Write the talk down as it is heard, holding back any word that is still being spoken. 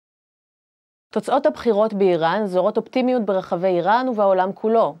תוצאות הבחירות באיראן זורות אופטימיות ברחבי איראן ובעולם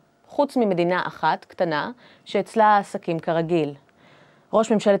כולו, חוץ ממדינה אחת, קטנה, שאצלה העסקים כרגיל.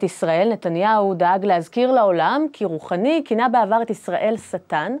 ראש ממשלת ישראל, נתניהו, דאג להזכיר לעולם כי רוחאני כינה בעבר את ישראל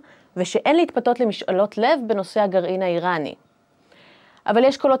שטן, ושאין להתפתות למשאלות לב בנושא הגרעין האיראני. אבל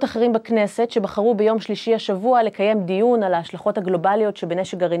יש קולות אחרים בכנסת שבחרו ביום שלישי השבוע לקיים דיון על ההשלכות הגלובליות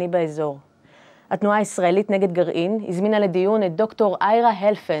שבנשק גרעיני באזור. התנועה הישראלית נגד גרעין הזמינה לדיון את דוקטור איירה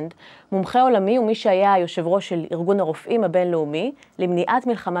הלפנד, מומחה עולמי ומי שהיה היושב ראש של ארגון הרופאים הבינלאומי למניעת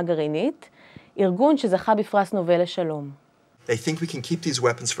מלחמה גרעינית, ארגון שזכה בפרס נובל לשלום. They think we can keep these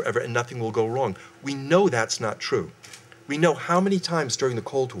weapons forever and nothing will go wrong. We know that's not true. We know how many times during the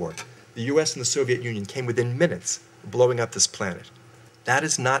Cold War the US and the Soviet Union came within minutes of blowing up this planet. That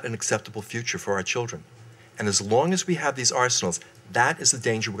is not an acceptable future for our children. And as long as we have these arsenals, that is the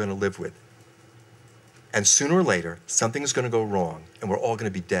danger we're going to live with. And sooner or later, something is going to go wrong, and we're all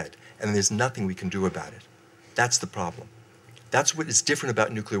going to be dead, and there's nothing we can do about it. That's the problem. That's what is different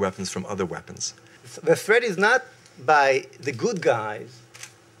about nuclear weapons from other weapons. The threat is not by the good guys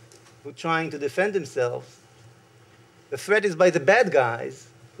who are trying to defend themselves. The threat is by the bad guys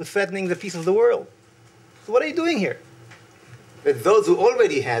who are threatening the peace of the world. So what are you doing here? But those who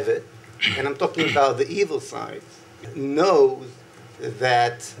already have it, and I'm talking about the evil side, knows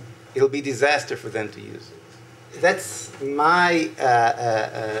that it'll be disaster for them to use it. That's my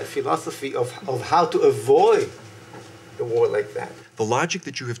philosophy of how to avoid a war like that. The logic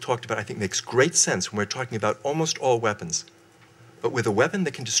that you have talked about, I think, makes great sense when we're talking about almost all weapons. But with a weapon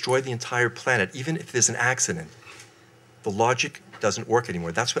that can destroy the entire planet, even if there's an accident, the logic doesn't work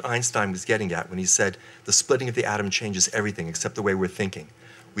anymore. That's what Einstein was getting at when he said the splitting of the atom changes everything except the way we're thinking.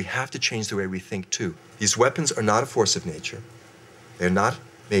 We have to change the way we think too. These weapons are not a force of nature. They're not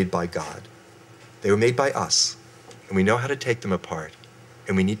made by God. They were made by us, and we know how to take them apart,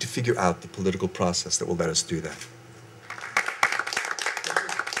 and we need to figure out the political process that will let us do that.